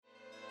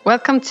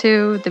Welcome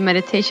to the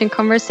Meditation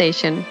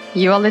Conversation.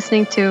 You are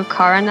listening to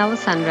Cara and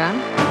Alessandra.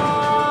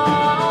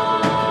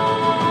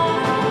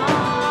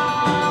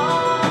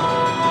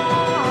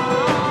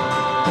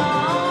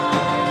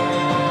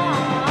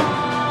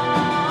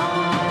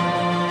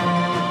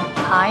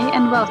 Hi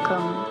and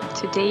welcome.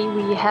 Today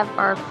we have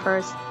our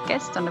first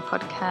guest on the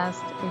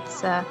podcast.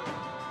 It's a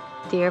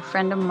dear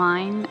friend of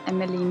mine,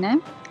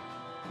 Emmeline.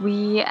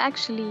 We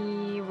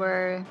actually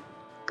were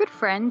good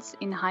friends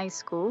in high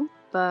school,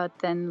 but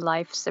then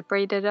life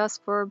separated us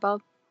for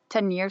about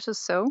 10 years or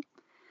so,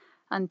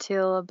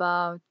 until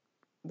about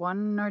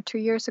 1 or 2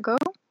 years ago.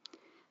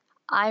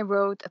 I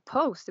wrote a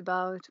post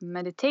about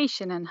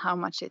meditation and how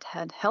much it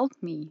had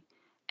helped me.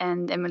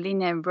 And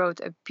Emmeline wrote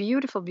a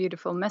beautiful,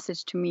 beautiful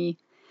message to me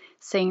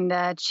saying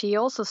that she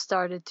also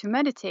started to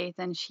meditate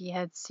and she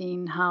had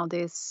seen how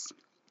this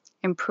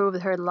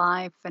improved her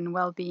life and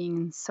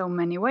well-being in so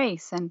many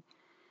ways.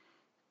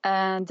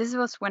 And this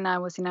was when I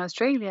was in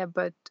Australia,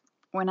 but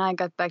when I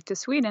got back to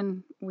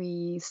Sweden,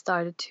 we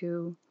started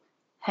to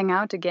hang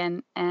out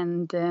again.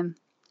 And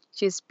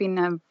she's been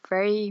a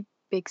very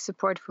big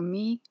support for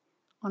me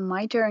on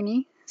my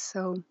journey.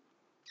 So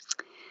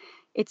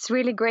it's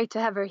really great to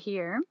have her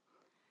here.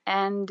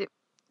 And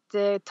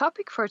the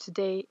topic for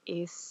today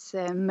is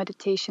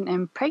meditation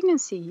and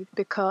pregnancy,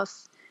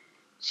 because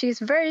she's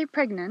very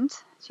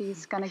pregnant.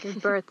 She's going to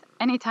give birth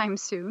anytime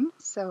soon.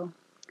 So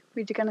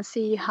we're going to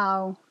see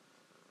how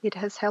it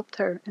has helped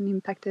her and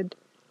impacted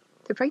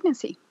the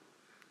pregnancy.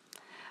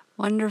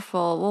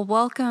 Wonderful. Well,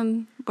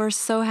 welcome. We're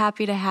so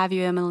happy to have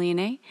you,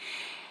 Emmeline.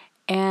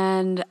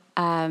 And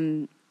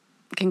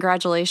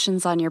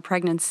congratulations on your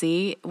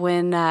pregnancy.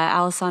 When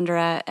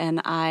Alessandra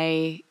and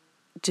I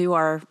do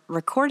our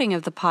recording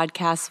of the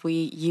podcast,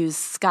 we use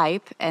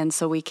Skype, and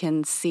so we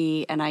can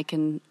see, and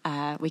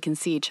we can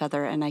see each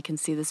other, and I can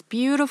see this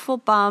beautiful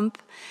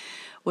bump,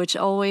 which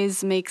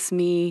always makes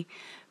me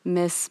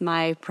miss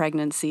my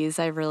pregnancies.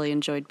 I really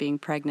enjoyed being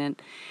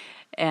pregnant,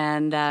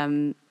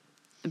 and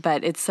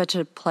but it's such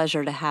a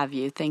pleasure to have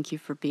you. Thank you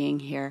for being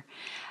here.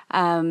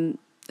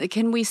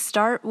 Can we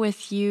start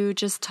with you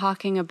just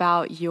talking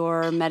about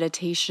your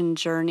meditation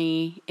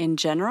journey in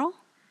general?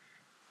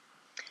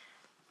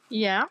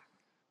 Yeah.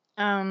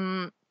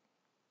 I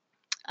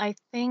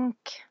think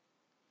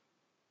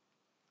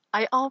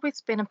I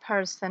always been a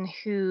person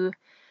who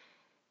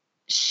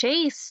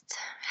chased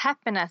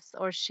happiness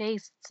or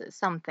chased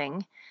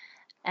something.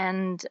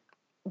 And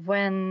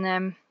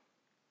when,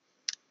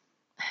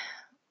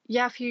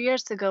 a few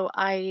years ago,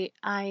 I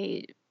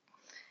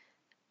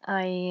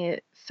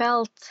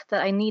felt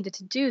that I needed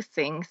to do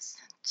things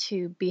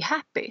to be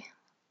happy.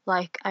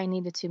 Like I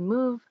needed to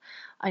move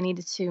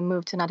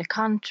to another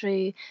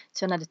country,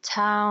 to another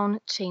town,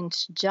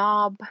 change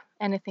job,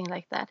 anything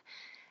like that.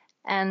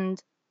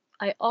 And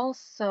I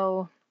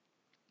also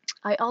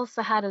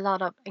had a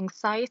lot of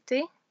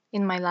anxiety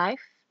in my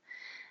life.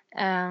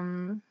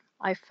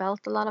 I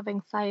felt a lot of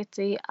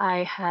anxiety.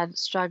 I had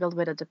struggled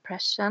with a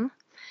depression,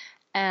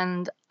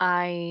 and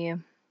I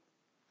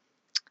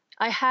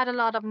had a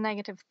lot of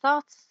negative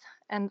thoughts,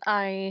 and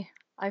I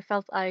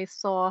felt I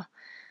saw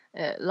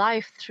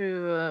life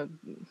through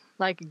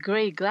like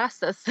gray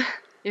glasses,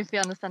 if you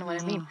understand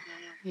what I mean.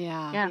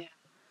 Yeah.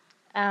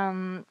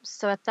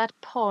 So at that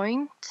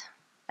point,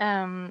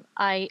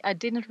 I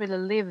didn't really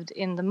lived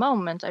in the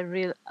moment.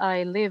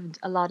 I lived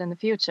a lot in the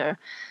future,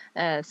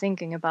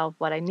 thinking about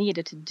what I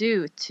needed to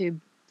do to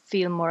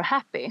feel more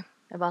happy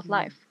about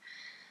life.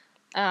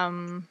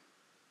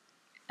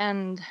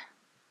 And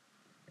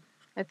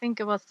I think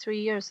it was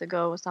 3 years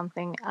ago or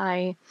something,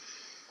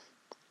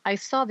 I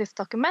saw this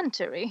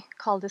documentary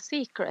called The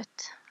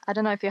Secret. I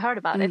don't know if you heard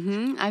about it.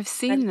 I've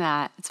seen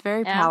that. It's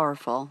very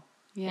powerful.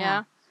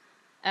 Yeah.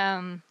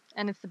 And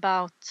it's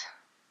about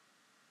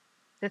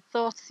the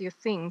thoughts you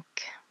think.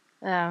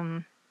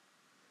 What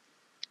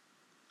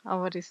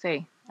do you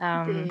say?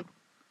 They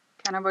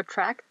kind of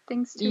attract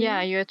things to you?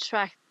 Yeah, you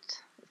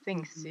attract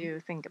things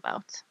you think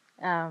about.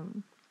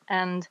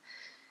 And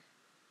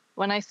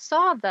when I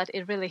saw that,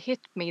 it really hit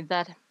me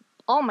that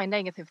all my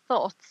negative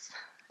thoughts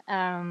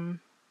and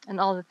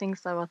all the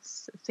things I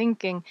was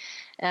thinking,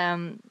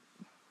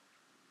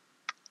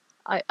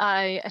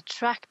 I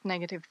attract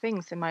negative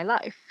things in my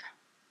life.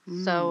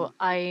 So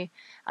I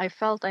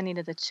felt I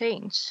needed a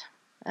change,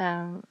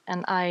 and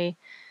I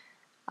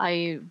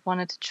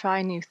wanted to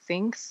try new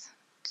things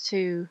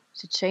to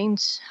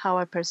change how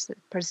I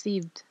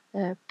perceived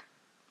life.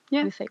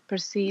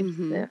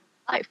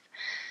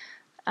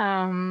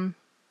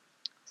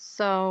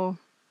 So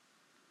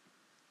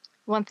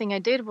one thing I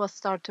did was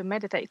start to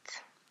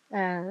meditate,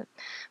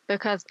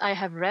 because I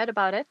have read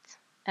about it,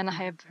 and I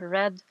have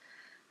read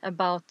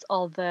about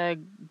all the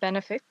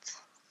benefits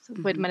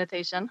with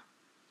meditation.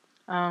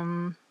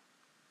 But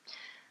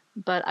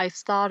I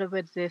started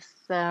with this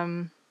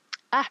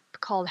app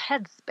called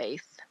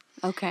Headspace.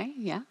 Okay,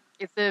 yeah.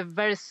 It's a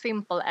very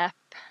simple app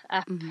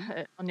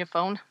on your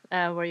phone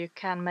where you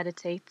can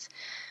meditate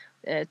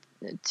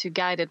to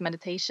guided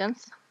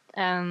meditations.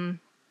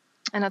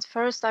 And at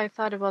first I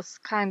thought it was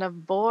kind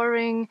of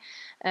boring.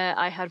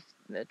 I had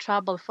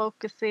trouble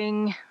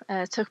focusing.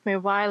 It took me a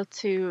while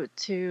to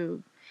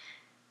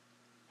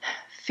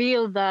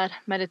feel that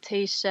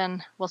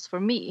meditation was for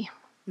me.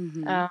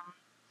 Mm-hmm.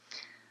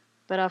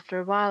 But after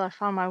a while I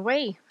found my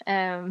way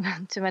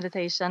to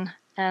meditation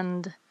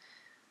and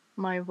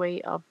my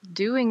way of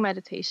doing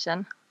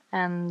meditation,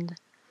 and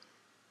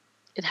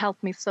it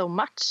helped me so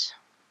much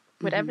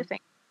with Mm-hmm. everything.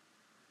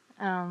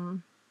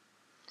 Um,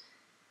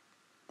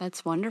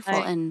 That's wonderful.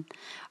 And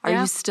are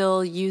yeah. you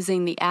still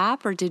using the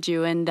app, or did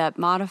you end up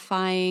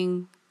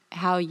modifying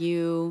how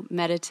you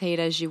meditate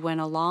as you went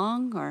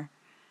along? Or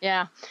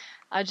Yeah,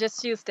 I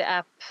just used the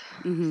app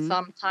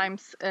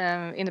sometimes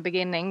in the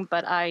beginning,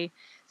 but I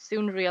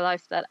soon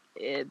realized that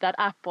that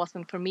app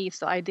wasn't for me.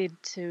 So I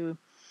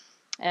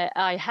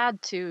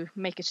had to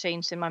make a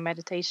change in my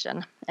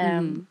meditation.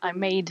 I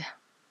made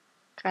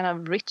kind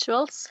of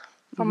rituals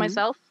for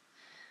myself,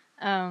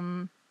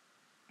 and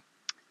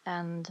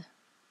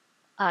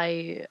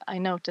I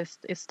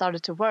noticed it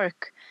started to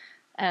work,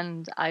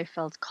 and I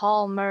felt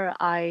calmer.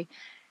 I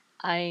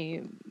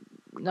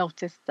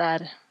noticed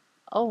that,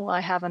 oh,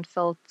 I haven't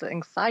felt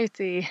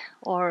anxiety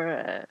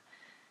or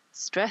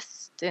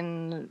stressed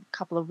in a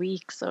couple of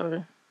weeks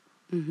or.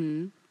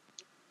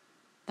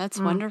 that's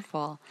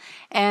wonderful.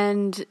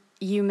 And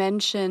you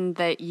mentioned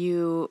that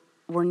you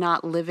were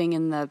not living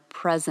in the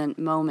present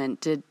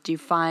moment. Did you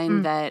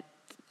find that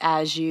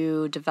as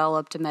you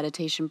developed a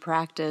meditation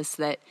practice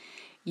that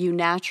you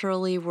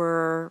naturally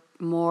were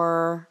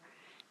more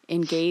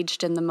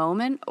engaged in the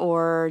moment,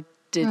 or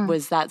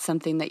was that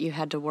something that you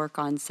had to work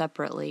on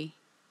separately?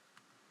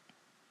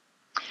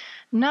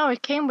 No,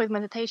 it came with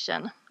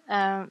meditation.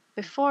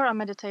 Before I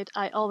meditate,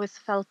 I always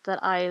felt that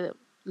I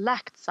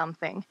lacked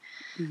something.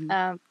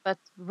 But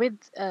with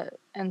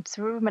and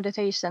through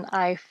meditation,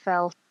 I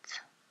felt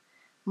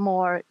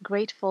more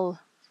grateful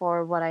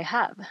for what I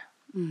have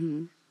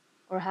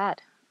or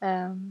had.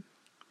 And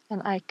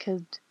I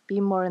could be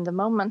more in the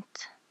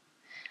moment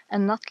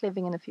and not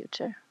living in the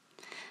future.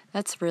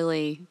 That's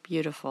really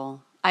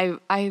beautiful.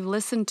 I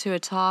listened to a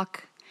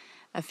talk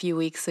a few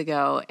weeks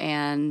ago,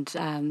 and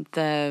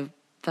the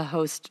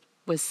host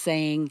was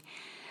saying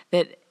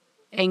that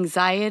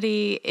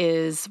anxiety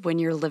is when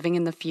you're living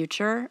in the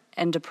future,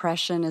 and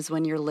depression is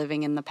when you're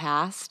living in the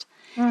past.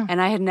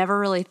 And I had never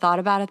really thought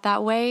about it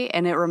that way,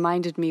 and it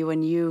reminded me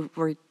when you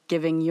were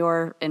giving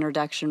your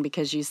introduction,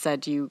 because you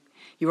said you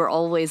were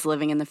always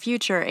living in the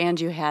future and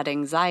you had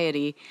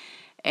anxiety.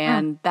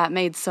 And that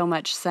made so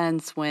much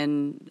sense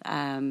when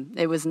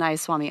it was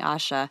nice. Swami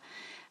Asha,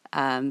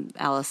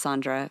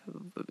 Alessandra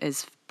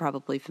is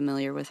probably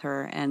familiar with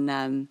her.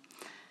 And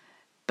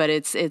but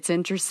it's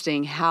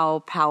interesting how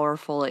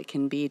powerful it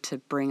can be to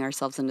bring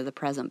ourselves into the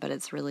present, but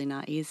it's really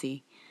not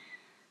easy.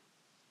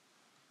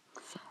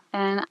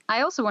 And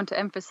I also want to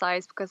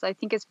emphasize, because I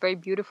think it's very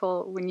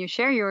beautiful when you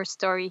share your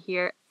story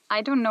here.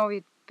 I don't know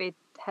if it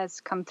has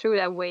come through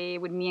that way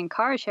with me and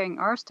Kara sharing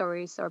our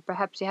stories, or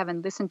perhaps you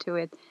haven't listened to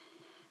it,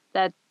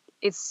 that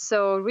it's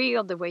so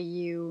real the way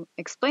you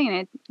explain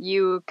it.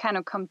 You kind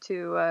of come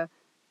to a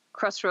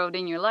crossroad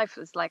in your life.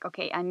 It's like,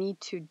 okay, I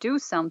need to do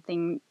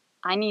something.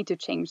 I need to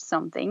change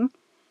something.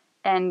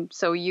 And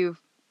so you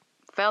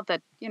felt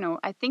that,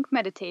 I think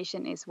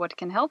meditation is what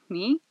can help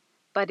me,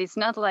 but it's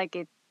not like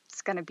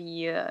it's going to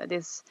be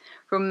this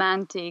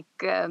romantic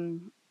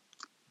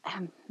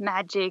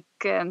magic,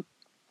 what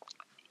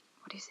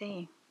do you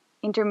say,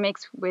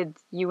 intermix with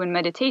you and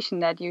meditation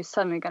that you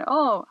suddenly go,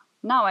 oh,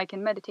 now I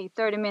can meditate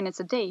 30 minutes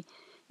a day.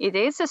 It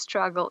is a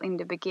struggle in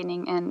the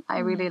beginning, and I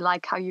really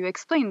like how you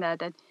explain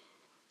that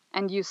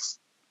and you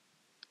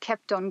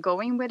kept on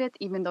going with it,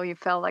 even though you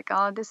felt like,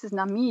 oh, this is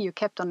not me. You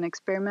kept on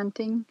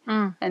experimenting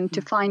and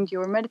to find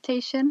your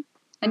meditation.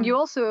 And you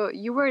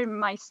were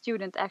my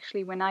student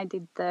actually when I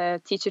did the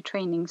teacher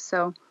training.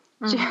 So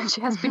she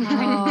has been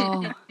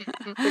training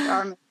with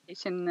our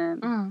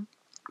meditation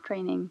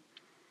training.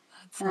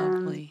 That's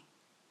lovely.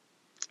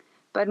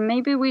 But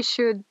maybe we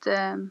should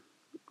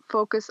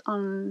focus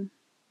on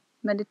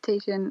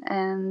meditation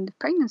and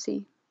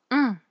pregnancy.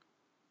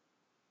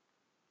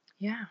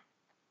 Yeah.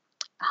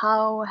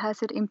 How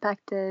has it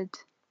impacted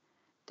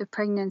the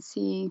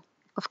pregnancy?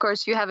 Of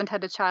course, you haven't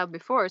had a child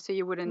before, so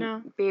you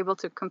wouldn't be able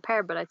to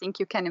compare, but I think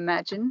you can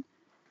imagine.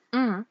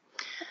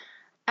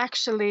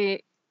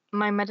 Actually,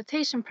 my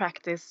meditation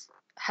practice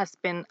has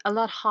been a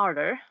lot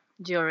harder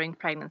during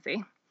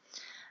pregnancy.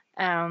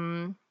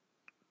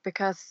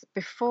 Because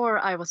before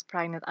I was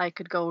pregnant, I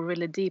could go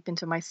really deep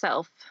into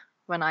myself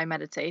when I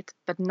meditate.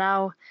 But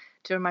now,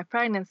 during my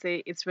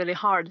pregnancy, it's really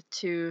hard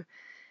to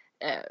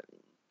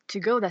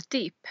go that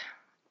deep.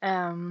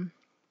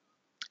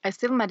 I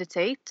still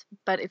meditate,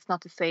 but it's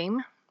not the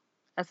same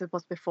as it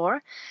was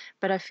before.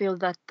 But I feel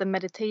that the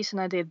meditation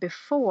I did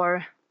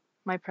before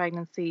my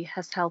pregnancy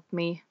has helped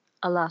me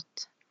a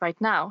lot right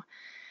now.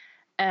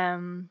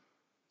 And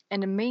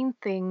the main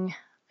thing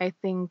I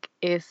think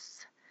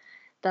is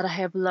that I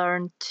have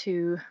learned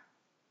to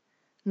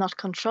not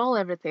control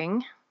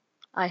everything.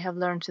 I have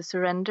learned to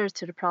surrender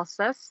to the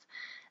process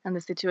and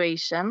the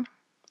situation,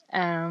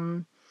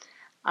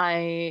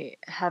 I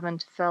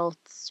haven't felt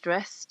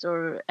stressed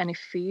or any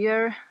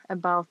fear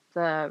about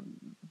the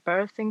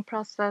birthing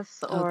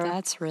process Oh, or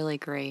that's really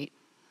great.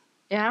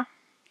 yeah.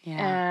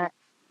 Yeah.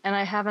 And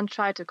I haven't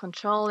tried to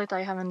control it.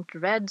 I haven't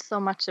read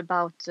so much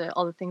about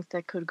all the things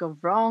that could go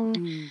wrong.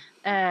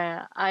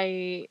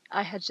 I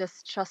had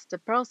just trust the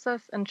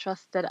process and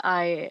trust that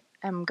I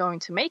am going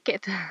to make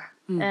it,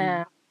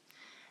 and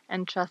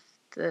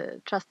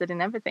trusted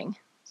in everything.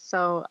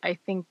 So I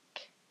think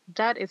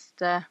that is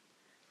the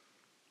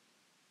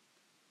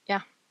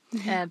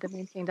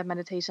main thing that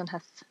meditation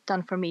has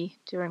done for me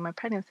during my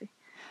pregnancy.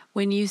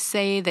 When you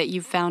say that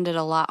you found it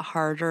a lot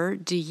harder,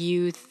 do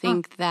you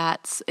think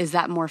is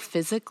that more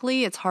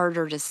physically, it's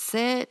harder to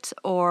sit,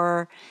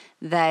 or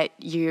that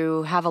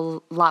you have a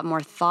lot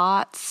more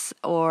thoughts,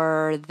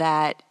 or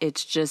that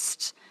it's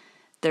just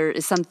there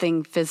is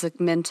something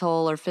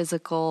mental or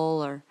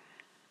physical, or?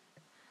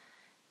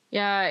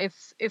 Yeah,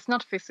 it's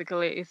not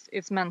physically,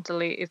 it's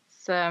mentally.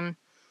 It's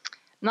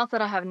not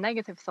that I have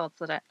negative thoughts,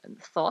 but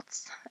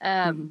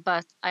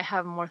I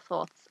have more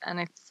thoughts, and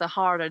it's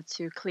harder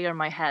to clear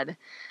my head,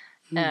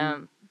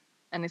 and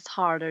it's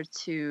harder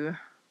to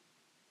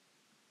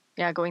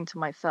go into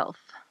myself.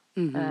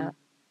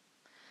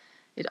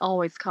 It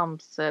always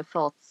comes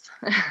thoughts.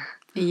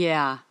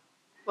 Yeah.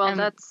 Well,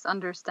 that's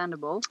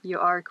understandable. You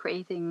are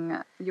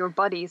your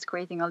body is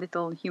creating a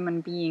little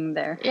human being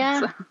there.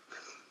 Yeah. So.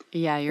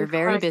 Yeah, you're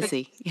very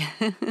busy. Yeah.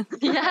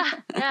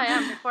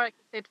 Before I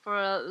could sit for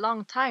a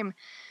long time,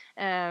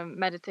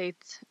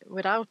 meditate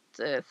without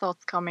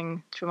thoughts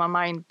coming through my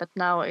mind, but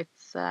now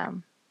it's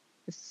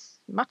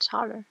much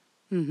harder.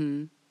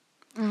 Do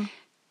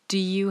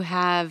you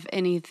have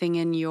anything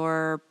in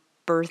your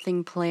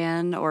birthing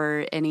plan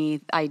or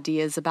any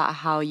ideas about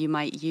how you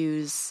might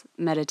use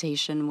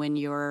meditation when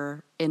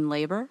you're in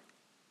labor?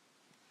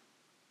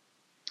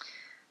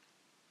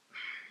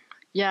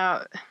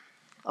 Yeah,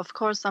 of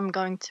course I'm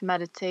going to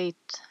meditate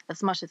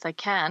as much as I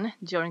can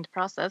during the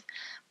process,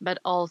 but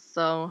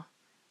also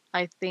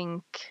I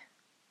think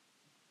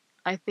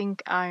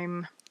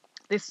I'm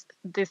this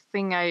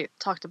thing I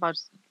talked about,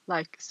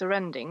 like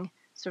surrender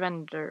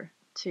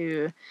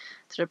to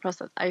the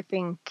process. I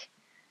think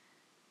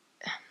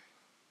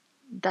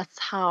that's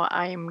how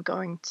I'm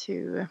going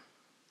to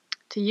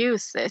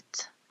use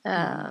it,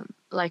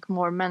 like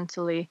more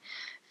mentally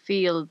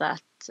feel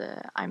that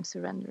I'm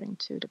surrendering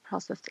to the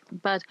process.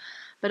 But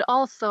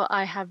also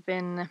I have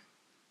been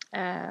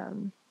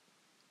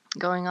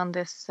going on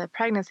this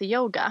pregnancy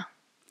yoga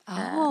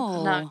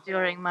now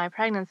during my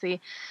pregnancy,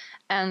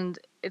 and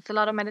it's a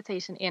lot of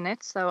meditation in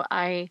it. So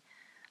I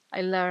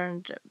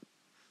learned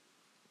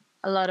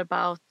a lot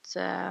about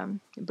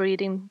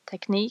breathing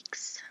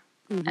techniques,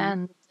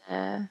 and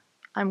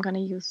I'm going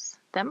to use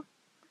them,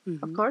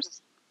 of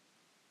course.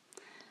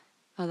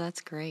 Oh,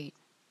 that's great.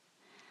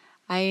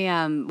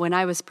 When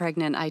I was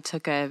pregnant, I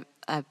took a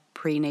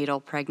prenatal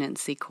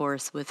pregnancy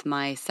course with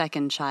my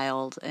second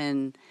child,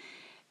 and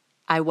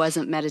I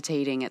wasn't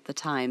meditating at the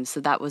time, so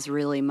that was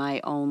really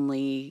my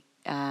only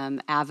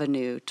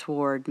avenue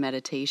toward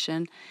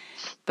meditation.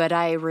 But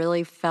I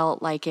really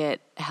felt like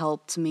it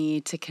helped me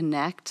to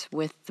connect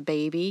with the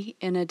baby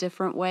in a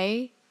different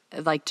way.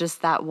 Like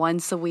just that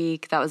once a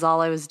week, that was all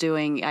I was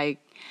doing. I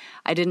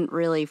didn't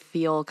really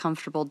feel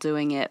comfortable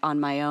doing it on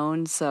my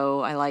own,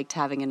 so I liked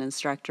having an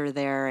instructor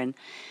there. And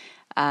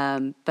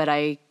but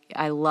I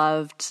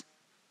loved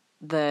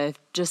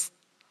just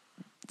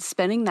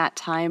spending that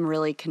time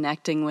really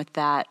connecting with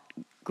that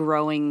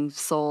growing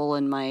soul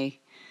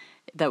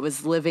that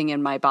was living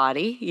in my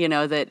body,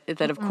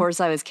 that of course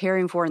I was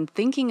caring for and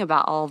thinking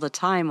about all the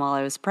time while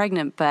I was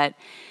pregnant, but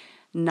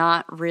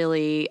not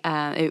really,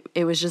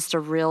 it was just a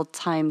real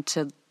time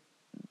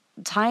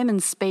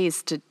and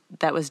space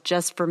that was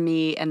just for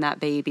me and that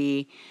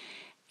baby,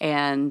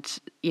 and,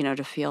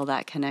 to feel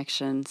that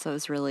connection. So it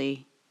was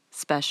really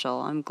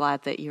special. I'm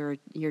glad that you're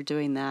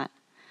doing that.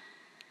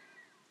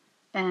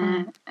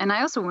 And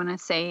I also want to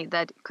say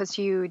that, because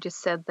you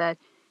just said that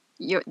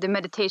the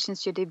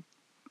meditations you did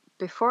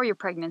before your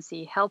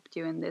pregnancy helped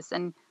you in this,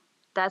 and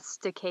that's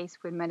the case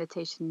with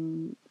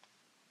meditation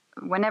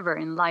whenever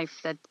in life,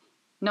 that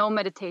no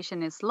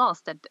meditation is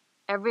lost, that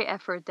every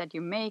effort that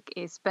you make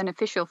is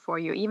beneficial for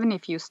you, even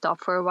if you stop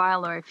for a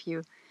while or if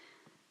you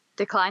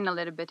decline a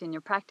little bit in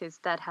your practice.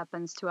 That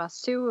happens to us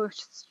too.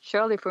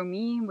 Surely for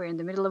me, we're in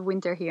the middle of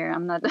winter here.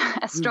 I'm not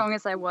as strong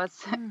as I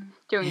was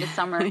during the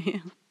summer.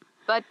 Yeah.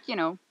 But,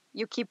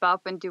 you keep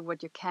up and do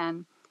what you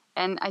can.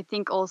 And I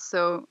think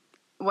also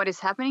what is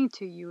happening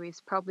to you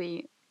is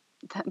probably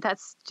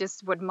that's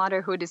just what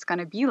motherhood is going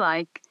to be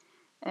like,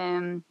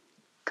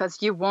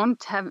 because you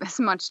won't have as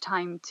much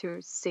time to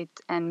sit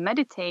and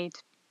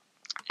meditate.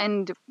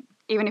 And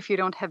even if you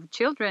don't have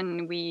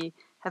children, we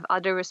have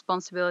other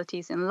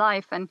responsibilities in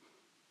life, and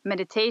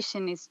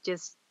meditation is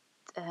just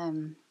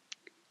the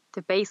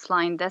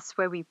baseline. That's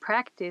where we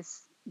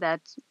practice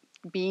that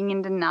being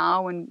in the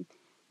now and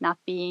not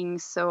being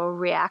so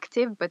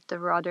reactive, but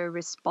rather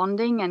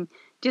responding, and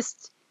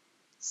just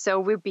so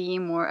we're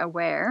being more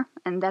aware.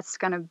 And that's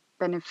going to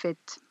benefit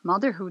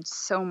motherhood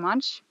so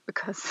much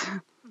because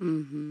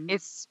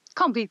it's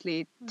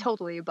completely,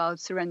 totally about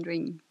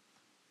surrendering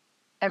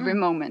every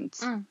moment.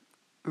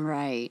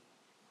 Right.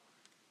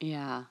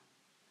 Yeah.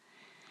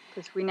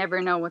 Because we never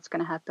know what's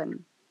going to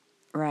happen.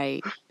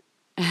 Right.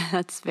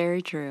 That's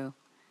very true.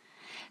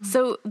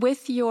 So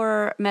with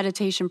your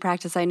meditation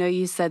practice, I know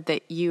you said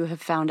that you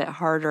have found it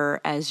harder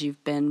as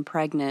you've been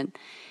pregnant.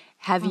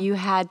 Have you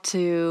had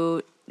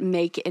to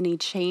make any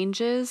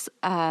changes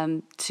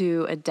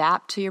to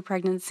adapt to your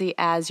pregnancy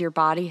as your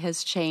body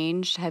has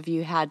changed? Have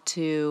you had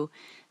to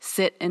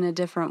sit in a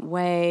different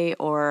way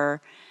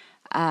or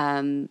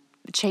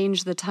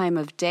change the time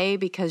of day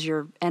because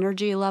your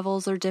energy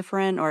levels are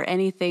different, or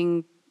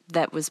anything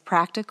that was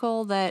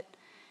practical that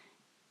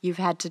you've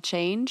had to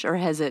change, or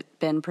has it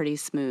been pretty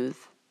smooth?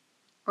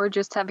 Or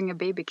just having a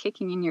baby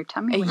kicking in your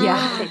tummy.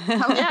 Yeah.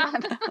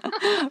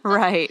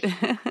 Right.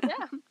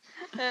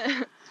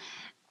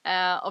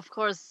 Of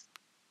course,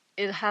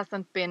 it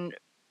hasn't been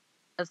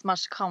as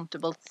much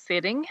comfortable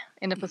sitting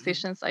in the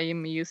positions I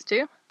am used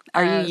to.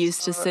 Are you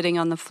used to sitting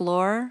on the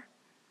floor?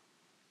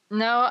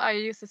 No, I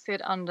used to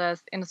sit in the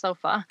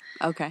sofa.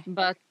 Okay.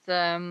 But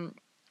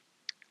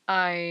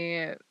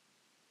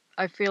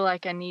I feel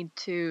like I need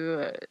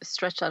to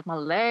stretch out my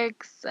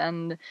legs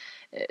and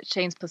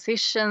change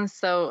positions.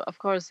 So of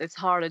course it's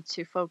harder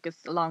to focus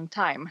a long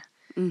time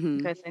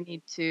because I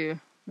need to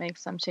make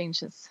some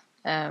changes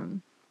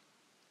in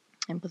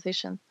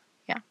position.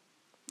 Yeah.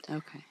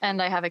 Okay.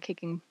 And I have a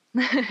kicking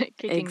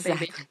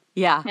Exactly. baby.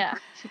 Yeah. Yeah.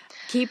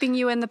 Keeping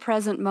you in the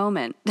present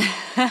moment.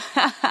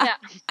 Yeah.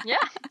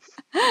 Yeah.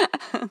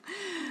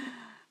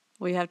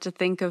 We have to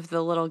think of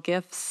the little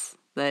gifts,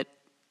 that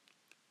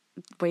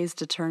ways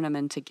to turn them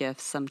into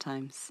gifts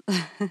sometimes.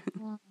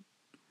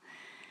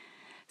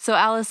 So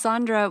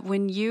Alessandra,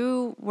 when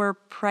you were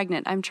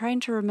pregnant, I'm trying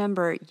to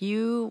remember,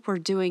 you were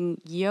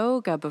doing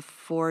yoga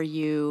before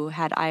you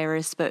had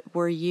Iris, but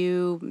were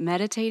you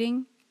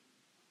meditating?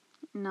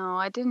 No,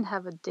 I didn't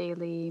have a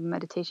daily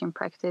meditation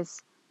practice.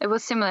 It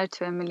was similar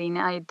to Emmeline.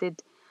 I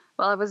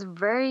was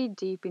very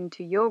deep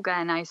into yoga,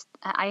 and I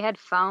had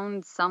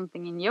found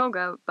something in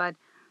yoga, but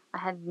I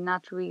had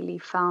not really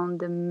found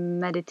the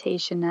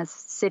meditation as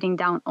sitting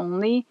down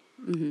only.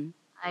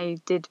 I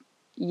did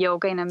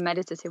yoga in a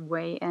meditative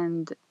way,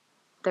 and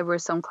there were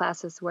some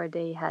classes where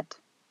they had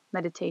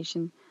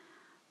meditation.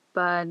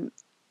 But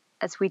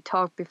as we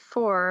talked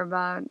before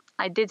about,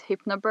 I did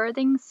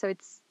hypnobirthing, so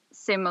it's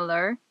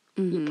similar.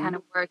 You kind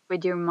of work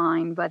with your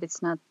mind, but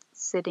it's not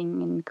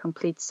sitting in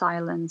complete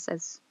silence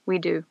as we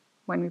do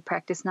when we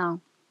practice now.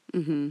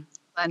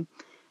 But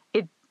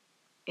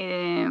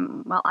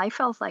I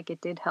felt like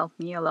it did help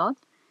me a lot.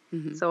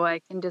 So I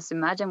can just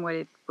imagine what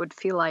it would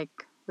feel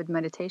like with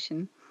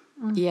meditation.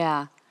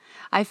 Yeah,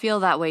 I feel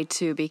that way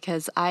too,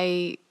 because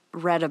I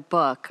read a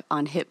book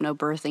on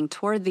hypnobirthing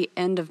toward the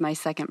end of my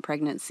second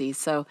pregnancy.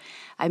 So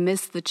I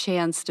missed the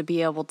chance to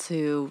be able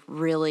to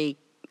really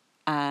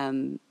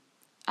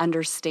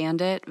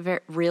understand it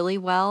really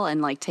well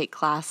and like take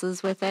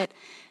classes with it,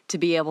 to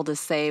be able to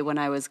say when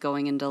I was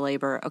going into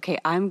labor, okay,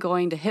 I'm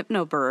going to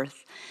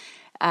hypnobirth.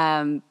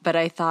 But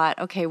I thought,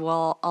 okay,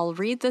 well, I'll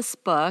read this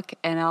book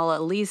and I'll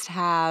at least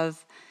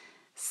have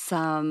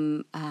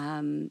some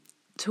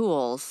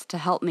tools to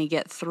help me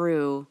get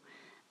through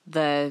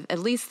at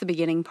least the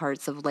beginning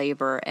parts of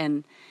labor.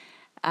 And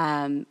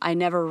I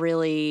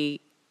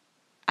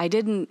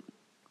didn't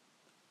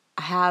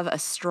have a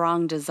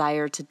strong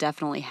desire to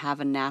definitely have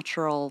a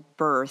natural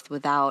birth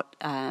without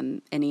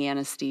any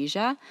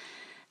anesthesia.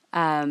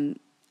 And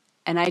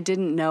I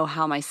didn't know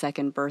how my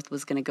second birth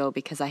was going to go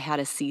because I had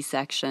a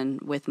C-section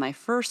with my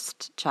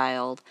first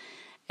child.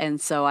 And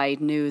so I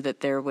knew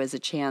that there was a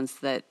chance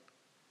that,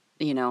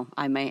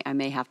 I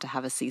may have to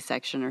have a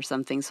C-section or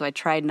something. So I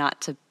tried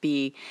not to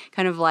be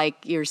kind of like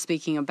you're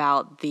speaking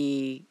about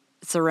the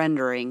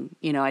surrendering.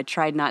 I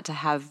tried not to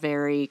have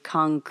very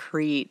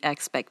concrete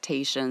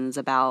expectations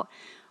about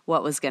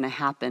what was going to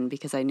happen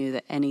because I knew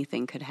that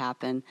anything could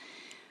happen.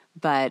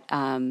 But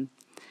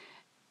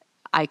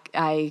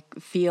I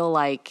feel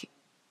like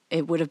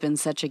it would have been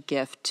such a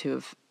gift to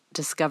have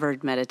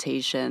discovered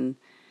meditation,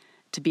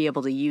 to be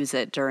able to use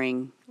it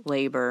during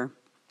labor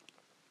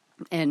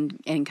and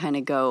kind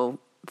of go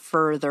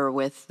further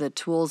with the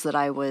tools that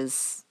I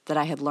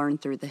had learned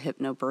through the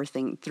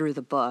hypnobirthing, through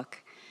the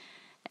book,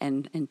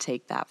 and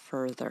take that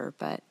further.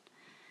 But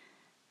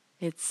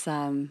it's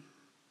a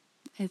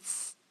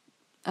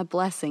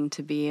blessing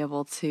to be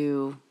able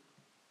to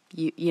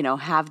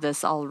have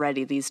this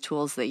already, these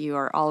tools that you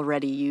are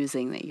already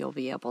using, that you'll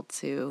be able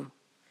to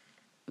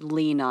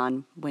lean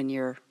on when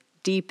you're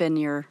deep in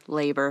your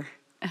labor.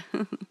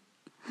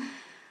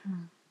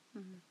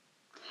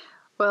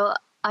 Well,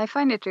 I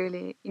find it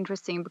really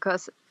interesting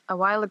because a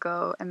while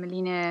ago,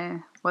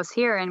 Emmeline was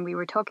here and we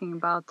were talking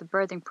about the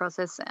birthing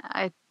process.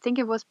 I think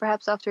it was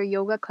perhaps after a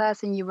yoga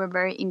class, and you were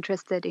very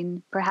interested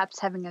in perhaps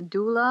having a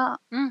doula,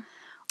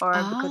 or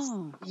because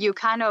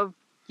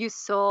you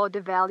saw the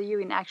value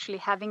in actually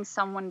having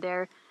someone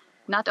there,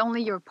 not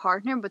only your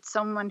partner, but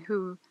someone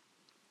who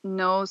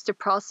knows the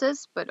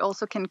process, but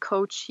also can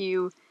coach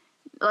you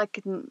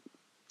like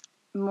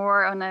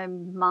more on a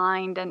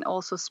mind and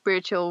also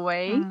spiritual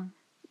way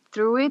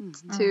through it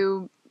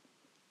to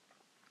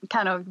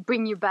kind of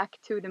bring you back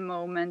to the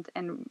moment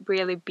and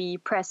really be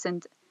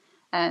present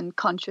and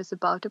conscious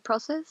about the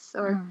process.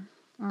 Or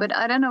but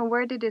I don't know,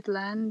 where did it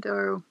land?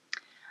 Or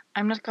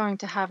I'm not going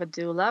to have a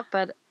doula,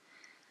 but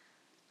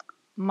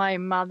my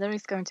mother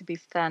is going to be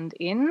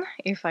stand-in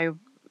if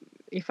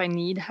I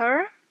need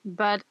her.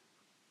 But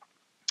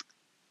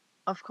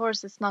of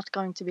course, it's not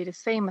going to be the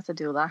same as a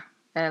doula.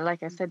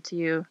 Like I said to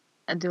you,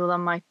 a doula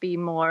might be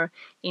more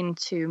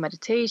into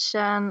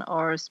meditation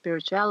or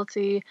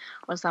spirituality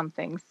or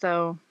something.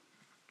 So,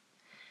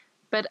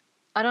 but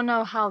I don't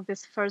know how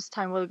this first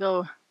time will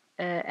go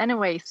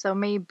anyway. So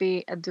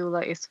maybe a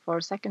doula is for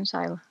second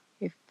child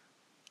if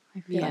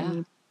I feel I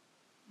need.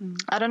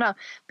 I don't know,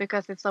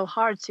 because it's so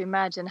hard to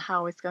imagine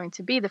how it's going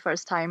to be the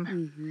first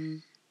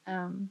time.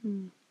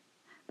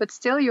 But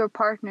still, your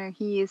partner,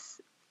 he is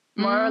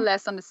more or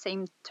less on the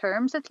same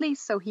terms, at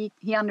least, so he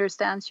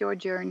understands your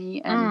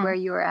journey and where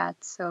you're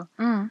at, so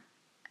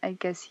I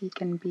guess he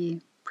can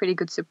be pretty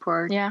good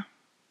support. Yeah,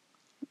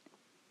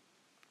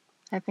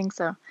 I think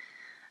so,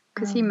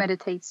 because he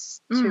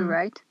meditates too,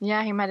 right?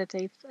 Yeah, he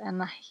meditates,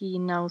 and he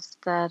knows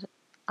that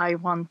I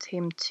want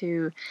him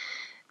to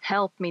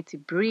help me to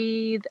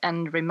breathe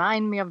and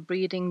remind me of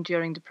breathing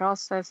during the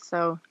process,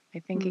 so I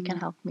think he can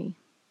help me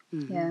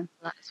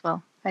as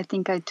well. I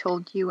think I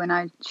told you when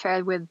I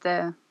shared with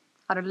the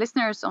other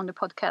listeners on the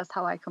podcast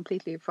how I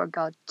completely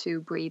forgot to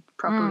breathe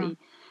properly,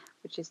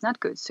 which is not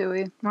good.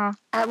 So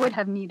I would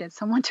have needed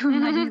someone to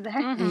remind me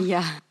there.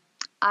 Yeah.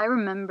 I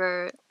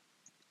remember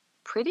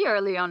pretty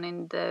early on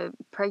in the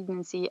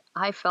pregnancy,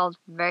 I felt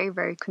very,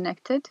 very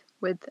connected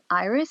with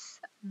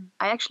Iris.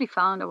 I actually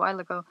found a while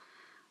ago,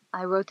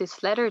 I wrote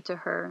this letter to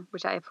her,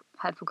 which I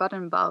had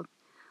forgotten about.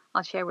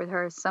 I'll share with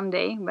her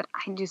someday, but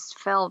I just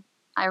felt,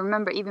 I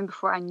remember even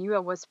before I knew I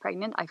was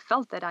pregnant, I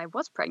felt that I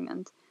was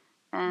pregnant.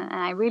 And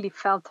I really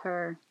felt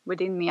her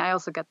within me. I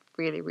also got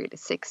really, really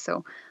sick,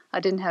 so I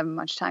didn't have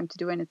much time to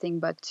do anything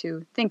but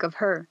to think of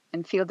her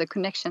and feel the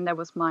connection that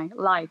was my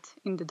light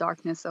in the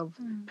darkness of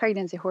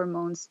pregnancy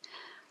hormones.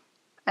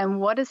 And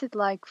what is it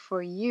like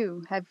for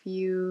you? Have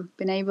you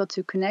been able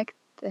to connect,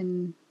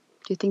 and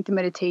do you think the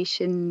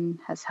meditation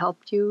has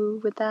helped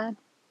you with that?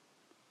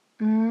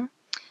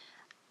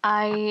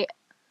 I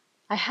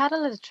had a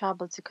little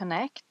trouble to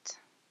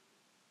connect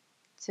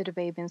to the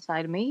baby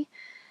inside me.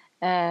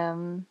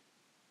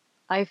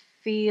 I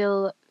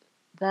feel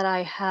that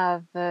I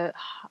had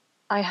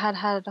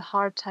had a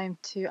hard time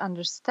to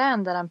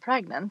understand that I'm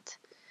pregnant.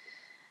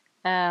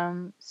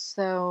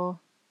 So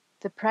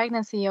the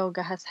pregnancy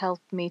yoga has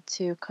helped me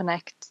to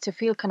connect, to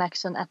feel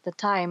connection at the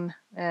time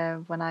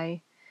when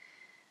I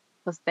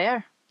was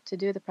there to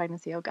do the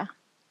pregnancy yoga.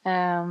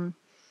 Since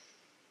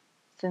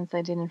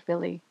I didn't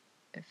really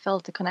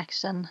felt the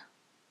connection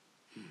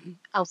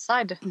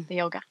outside the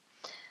yoga.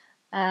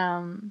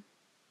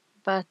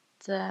 But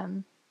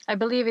I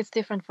believe it's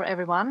different for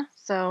everyone.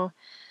 So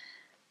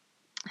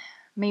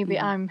maybe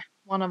I'm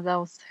one of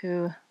those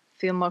who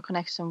feel more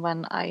connection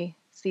when I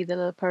see the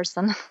little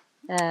person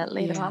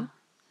later on.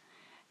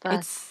 But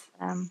it's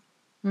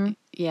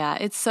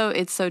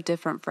so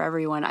different for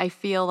everyone. I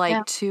feel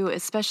like too,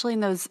 especially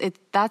in those,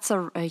 that's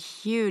a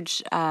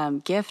huge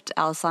gift,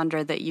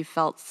 Alessandra, that you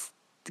felt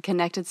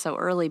connected so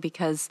early,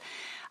 because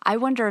I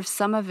wonder if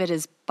some of it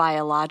is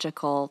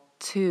biological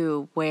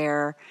too,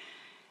 where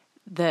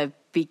the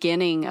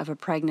beginning of a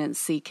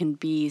pregnancy can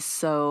be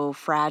so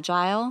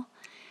fragile,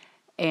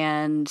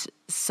 and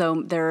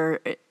so there,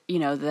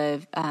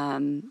 the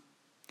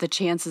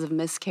chances of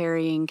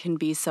miscarrying can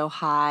be so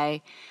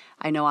high.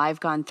 I know I've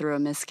gone through a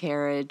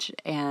miscarriage,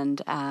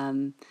 and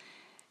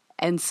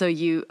so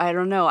I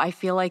don't know, I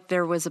feel like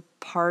there was a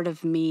part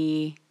of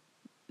me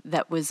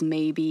that was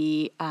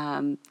maybe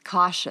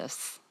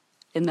cautious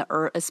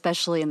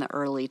especially in the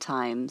early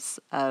times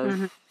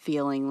of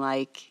feeling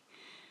like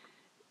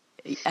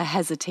a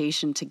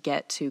hesitation to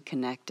get too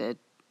connected,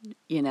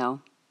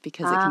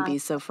 because it can be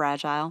so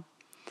fragile.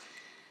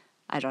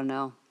 I don't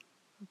know,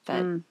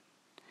 but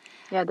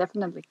yeah,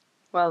 definitely.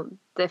 Well,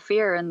 the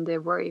fear and the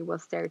worry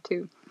was there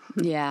too.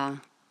 Yeah.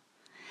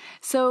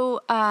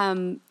 So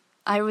I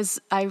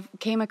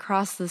came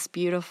across this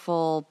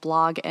beautiful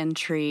blog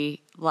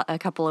entry a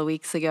couple of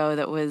weeks ago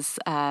that was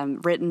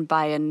written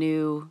by a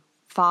new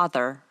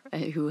father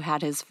who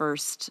had his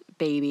first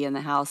baby in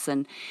the house,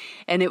 and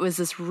it was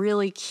this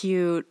really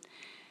cute.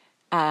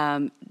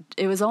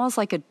 It was almost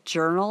like a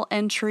journal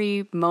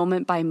entry,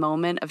 moment by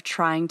moment, of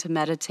trying to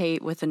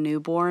meditate with a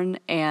newborn,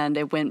 and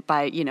it went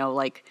by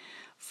like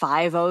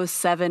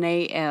 5:07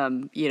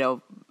 a.m.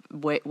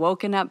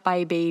 Woken up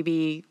by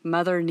baby,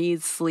 mother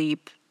needs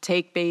sleep,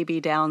 take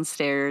baby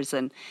downstairs,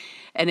 and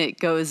it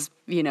goes,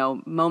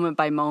 moment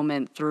by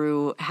moment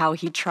through how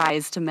he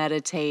tries to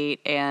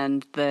meditate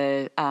and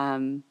the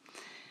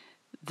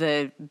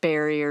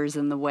barriers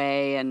in the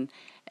way and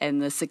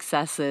the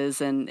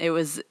successes. And it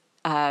was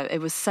it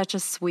was such a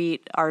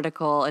sweet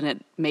article, and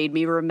it made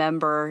me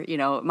remember,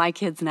 my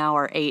kids now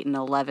are 8 and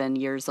 11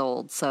 years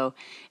old. So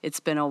it's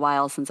been a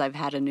while since I've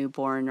had a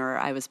newborn or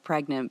I was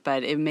pregnant,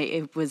 but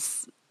it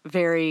was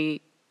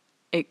very,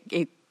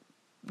 it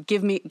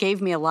gave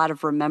me a lot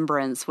of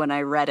remembrance when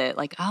I read it.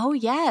 Like, oh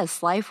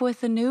yes, life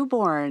with a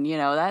newborn,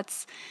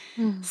 that's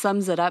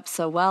sums it up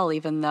so well,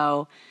 even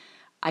though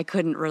I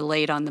couldn't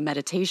relate on the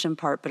meditation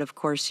part, but of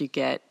course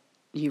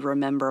you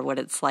remember what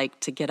it's like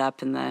to get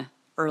up in the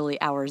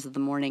early hours of the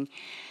morning.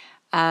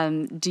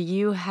 Do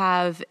you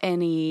have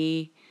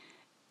any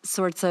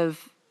sorts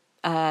of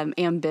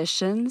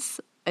ambitions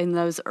in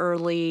those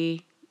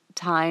early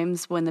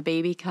times when the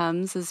baby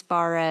comes, as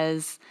far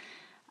as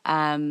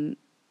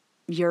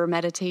your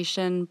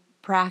meditation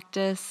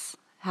practice,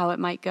 how it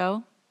might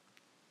go?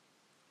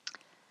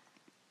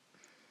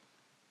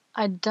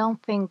 I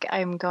don't think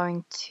I'm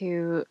going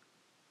to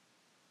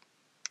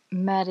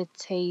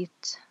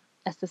meditate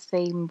as the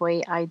same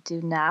way I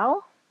do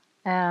now.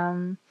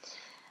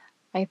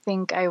 I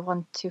think I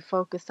want to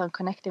focus on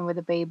connecting with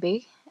the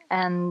baby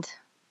and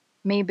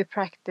maybe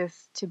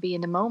practice to be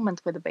in the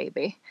moment with the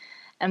baby.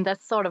 And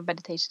that's sort of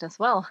meditation as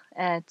well,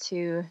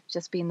 to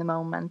just be in the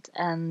moment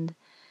and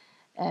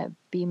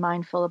be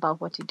mindful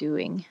about what you're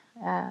doing.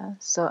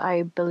 So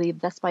I believe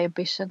that's my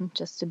ambition,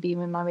 just to be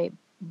with my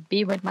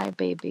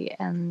baby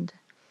and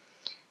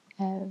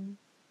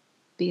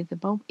be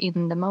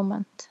in the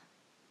moment.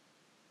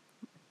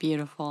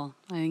 Beautiful.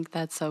 I think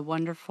that's a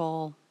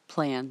wonderful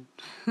plan.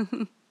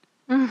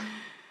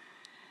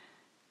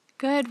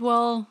 Good.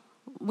 Well,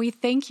 we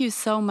thank you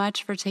so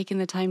much for taking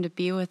the time to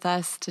be with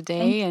us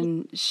today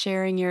and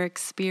sharing your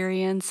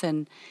experience.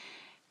 And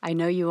I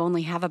know you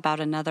only have about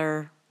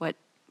another,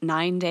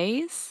 9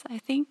 days, I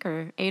think,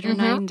 or 8 or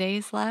 9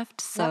 days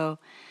left. So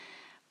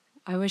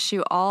I wish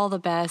you all the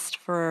best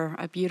for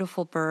a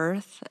beautiful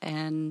birth,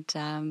 and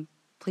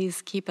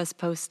please keep us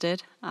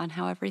posted on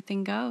how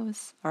everything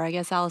goes. Or I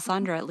guess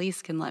Alessandra at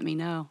least can let me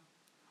know.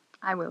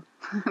 I will,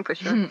 for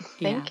sure.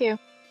 Thank you.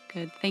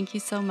 Good. Thank you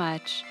so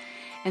much.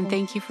 And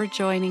thank you for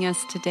joining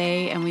us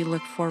today, and we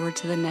look forward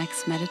to the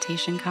next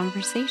meditation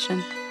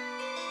conversation.